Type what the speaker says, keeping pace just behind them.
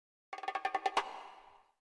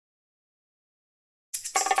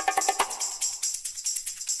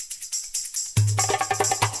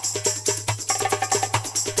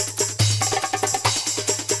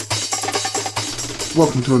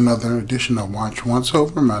Welcome to another edition of Watch Once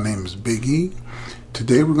Over. My name is Big E.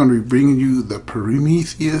 Today we're going to be bringing you the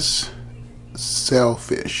Prometheus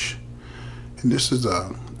Sailfish. And this is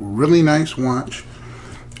a really nice watch.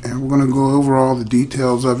 And we're going to go over all the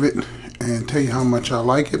details of it and tell you how much I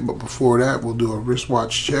like it. But before that, we'll do a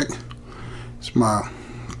wristwatch check. It's my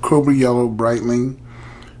Cobra Yellow Breitling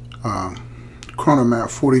Chronomat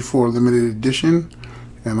 44 limited edition.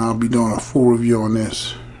 And I'll be doing a full review on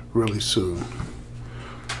this really soon.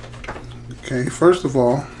 Okay, first of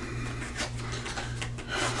all,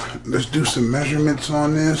 let's do some measurements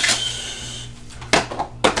on this.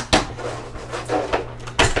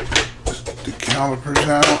 Let's get the calipers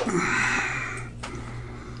out.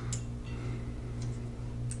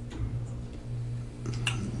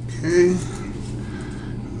 Okay,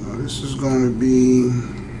 now this is going to be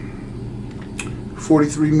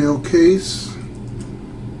 43 mil case.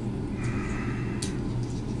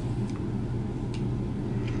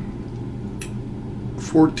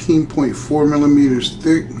 14.4 millimeters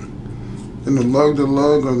thick, and the lug to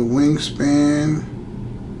lug or the wingspan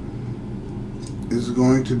is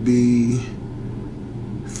going to be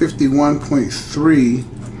 51.3,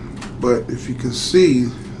 but if you can see,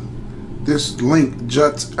 this link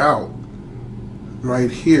juts out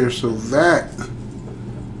right here, so that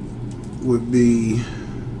would be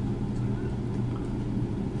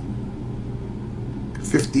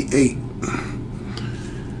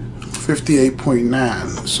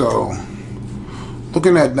 58.9. So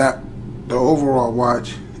looking at that, the overall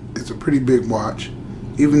watch, it's a pretty big watch.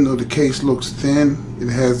 Even though the case looks thin, it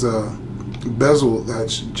has a bezel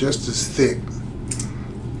that's just as thick.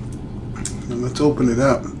 And let's open it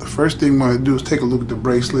up. The first thing I'm going to do is take a look at the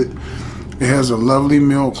bracelet. It has a lovely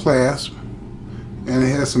mill clasp, and it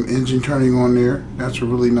has some engine turning on there. That's a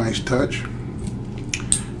really nice touch.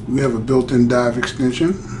 We have a built-in dive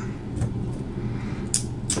extension,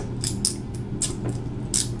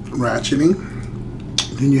 ratcheting.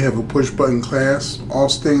 Then you have a push button clasp, all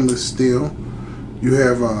stainless steel. You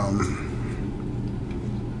have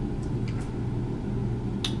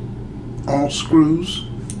all screws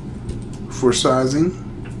for sizing,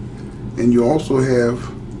 and you also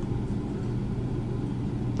have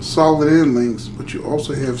solid end links, but you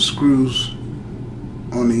also have screws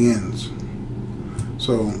on the ends.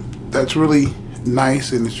 So that's really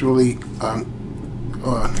nice, and it's really a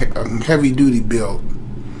heavy duty build.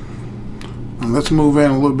 And let's move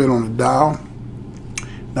in a little bit on the dial.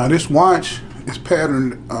 Now this watch is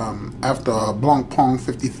patterned after a Blancpain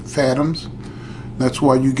 50 Fathoms. That's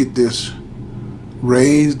why you get this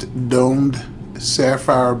raised domed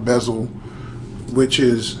sapphire bezel, which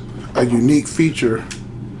is a unique feature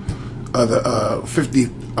of the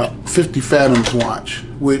 50 Fathoms watch,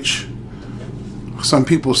 which some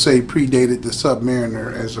people say predated the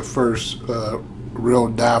Submariner as the first real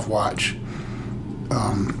dive watch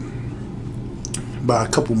by a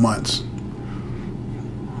couple months.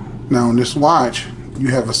 Now on this watch, you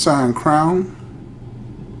have a signed crown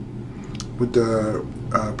with the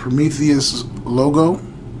Prometheus logo.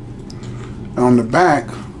 And on the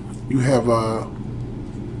back, you have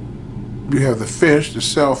the fish, the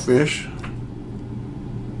sailfish.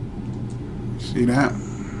 See that?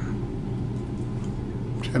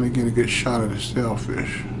 I'm trying to get a good shot of the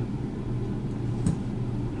sailfish.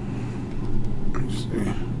 Let's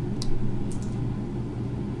see.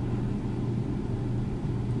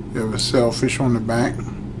 You have a sailfish on the back.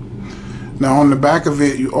 Now on the back of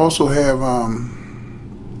it, you also have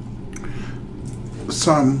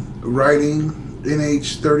some writing,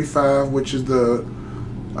 NH35, which is the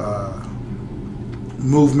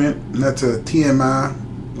movement, and that's a TMI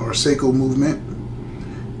or Seiko movement.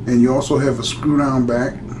 And you also have a screw down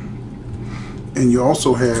back, and you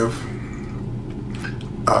also have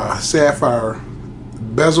sapphire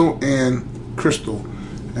bezel and crystal.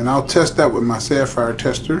 And I'll test that with my sapphire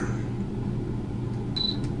tester.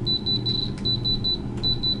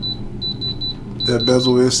 That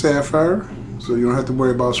bezel is sapphire, so you don't have to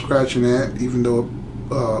worry about scratching that, even though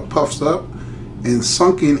it puffs up. And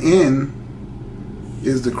sunken in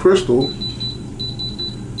is the crystal,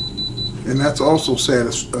 and that's also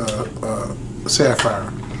sapphire.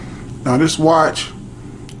 Now this watch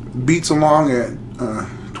beats along at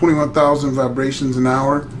 21,000 vibrations an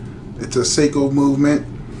hour. It's a Seiko movement.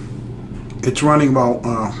 It's running about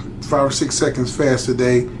 5 or 6 seconds fast a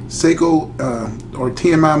day. Seiko or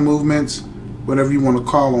TMI movements, whatever you want to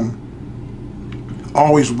call them,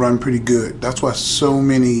 always run pretty good. That's why so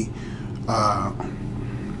many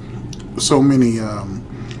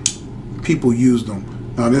people use them.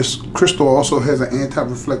 Now this crystal also has an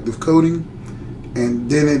anti-reflective coating, and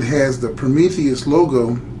then it has the Prometheus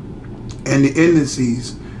logo and the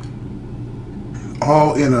indices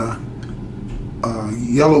all in a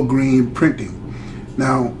yellow green printing.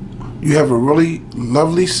 Now you have a really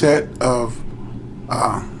lovely set of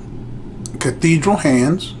cathedral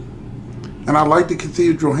hands, and I like the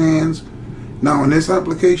cathedral hands. Now in this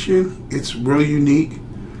application, it's really unique.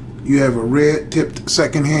 You have a red tipped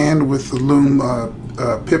second hand with the loom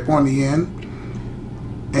pip on the end,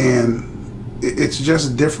 and it's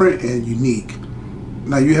just different and unique.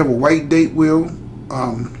 Now you have a white date wheel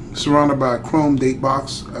surrounded by a chrome date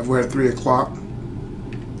box. I've wear at 3 o'clock.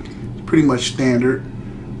 Pretty much standard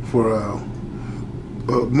for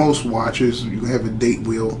most watches. You have a date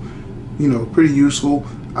wheel, you know, pretty useful.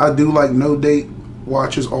 I do like no date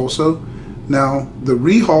watches also. Now the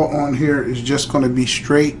rehaul on here is just going to be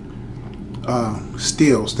straight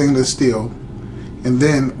steel, stainless steel, and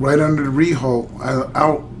then right under the rehaul,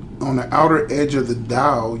 out on the outer edge of the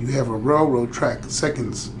dial, you have a railroad track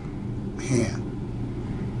seconds hand,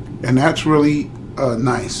 and that's really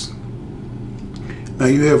nice. Now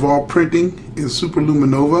you have all printing in Super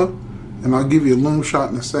Luminova, and I'll give you a loom shot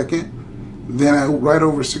in a second. Then right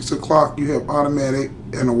over 6 o'clock, you have automatic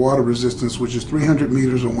and a water resistance, which is 300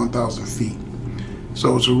 meters or 1,000 feet.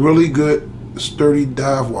 So it's a really good, sturdy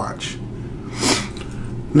dive watch.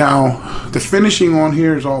 Now the finishing on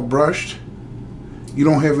here is all brushed. You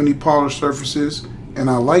don't have any polished surfaces, and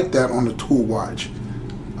I like that on the tool watch.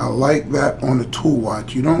 I like that on the tool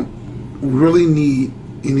watch. You don't really need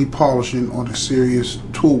any polishing on a serious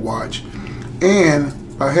tool watch, and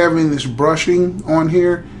by having this brushing on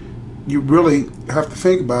here, you really have to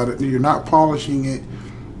think about it. You're not polishing it,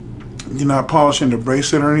 you're not polishing the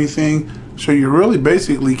bracelet or anything, so you're really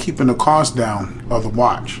basically keeping the cost down of the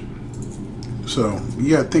watch. So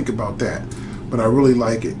you gotta think about that, but I really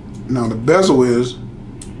like it. Now the bezel is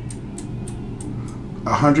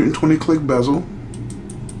 120 click bezel,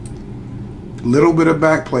 little bit of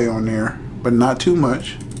back play on there, but not too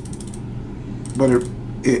much. But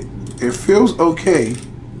it feels okay.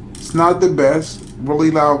 It's not the best, really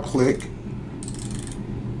loud click,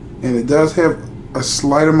 and it does have a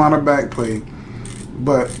slight amount of back play,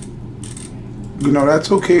 but you know,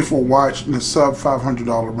 that's okay for a watch in the sub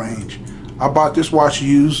 $500 range. I bought this watch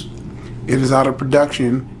used. It is out of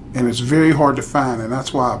production, and it's very hard to find, and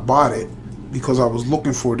that's why I bought it, because I was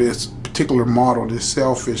looking for this particular model, this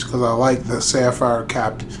Sailfish, because I like the sapphire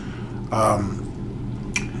capped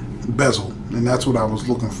bezel, and that's what I was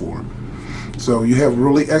looking for. So you have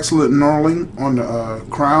really excellent knurling on the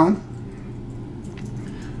crown,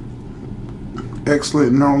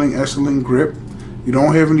 excellent knurling, excellent grip. You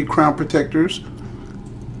don't have any crown protectors.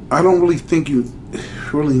 I don't really think you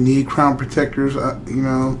really need crown protectors. You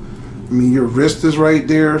know, I mean, your wrist is right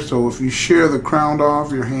there, so if you shear the crown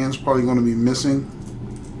off, your hand's probably going to be missing.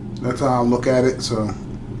 That's how I look at it. So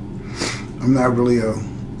I'm not really a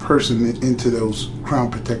person into those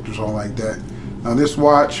crown protectors all like that. Now this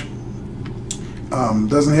watch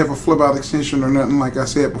doesn't have a flip out extension or nothing. Like I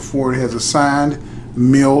said before, it has a signed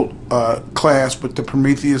milled clasp with the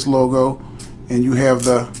Prometheus logo, and you have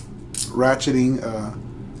the ratcheting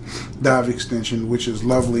dive extension, which is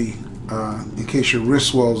lovely. In case your wrist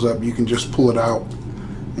swells up, you can just pull it out,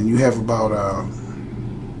 and you have about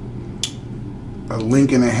a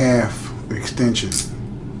link and a half extension,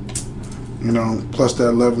 you know, plus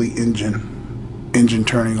that lovely engine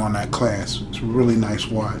turning on that clasp. It's a really nice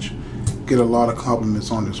watch. Get a lot of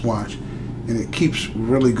compliments on this watch, and it keeps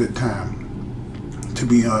really good time, to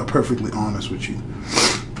be perfectly honest with you.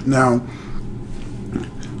 Now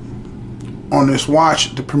on this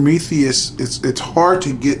watch, the Prometheus, it's hard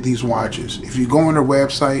to get these watches. If you go on their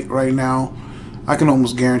website right now, I can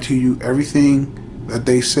almost guarantee you everything that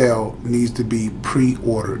they sell needs to be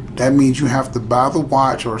pre-ordered. That means you have to buy the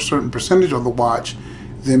watch or a certain percentage of the watch,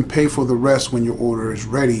 then pay for the rest when your order is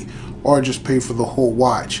ready, or just pay for the whole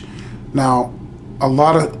watch. Now, a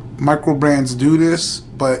lot of micro brands do this,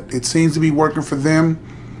 but it seems to be working for them.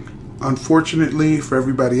 Unfortunately for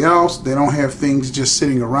everybody else, they don't have things just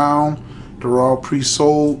sitting around. They're all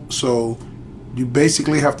pre-sold, so you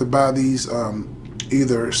basically have to buy these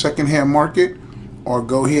either secondhand market or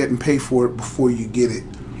go ahead and pay for it before you get it.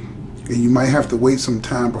 And you might have to wait some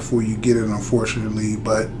time before you get it, unfortunately,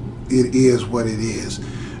 but it is what it is.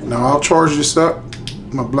 Now I'll charge this up,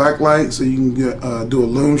 my black light, so you can get, do a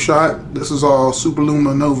loom shot. This is all Super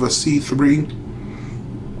Luminova C3,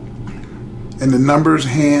 and the numbers,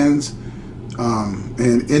 hands,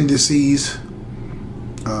 and indices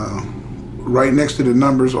right next to the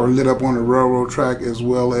numbers are lit up on the railroad track, as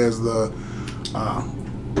well as the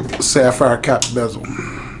sapphire capped bezel.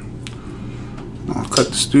 I'll cut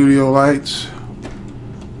the studio lights.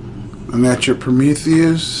 And that's your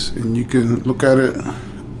Prometheus, and you can look at it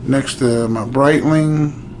next to my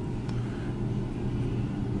Breitling.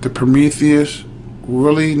 The Prometheus,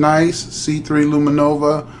 really nice C3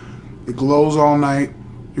 Luminova. It glows all night.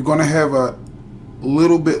 You're going to have a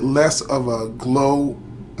little bit less of a glow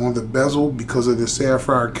on the bezel because of the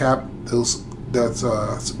sapphire cap that's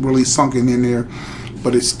really sunken in there,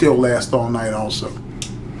 but it still lasts all night also.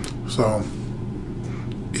 So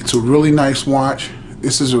it's a really nice watch.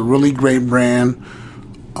 This is a really great brand.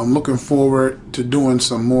 I'm looking forward to doing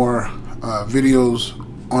some more videos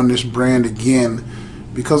on this brand again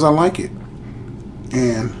because I like it,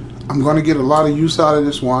 and I'm going to get a lot of use out of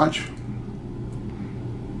this watch.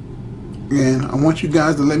 And I want you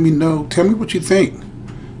guys to let me know, tell me what you think.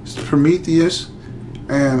 It's the Prometheus,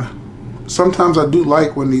 and sometimes I do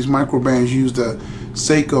like when these micro brands use the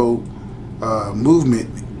Seiko movement,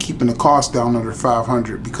 keeping the cost down under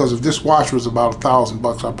 $500, because if this watch was about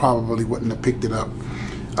 $1,000, I probably wouldn't have picked it up.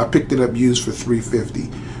 I picked it up used for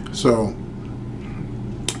 $350. So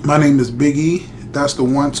my name is Big E. That's the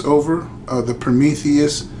once over of the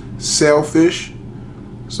Prometheus Sailfish.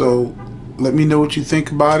 So let me know what you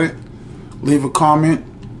think about it. Leave a comment.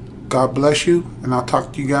 God bless you, and I'll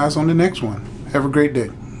talk to you guys on the next one. Have a great day.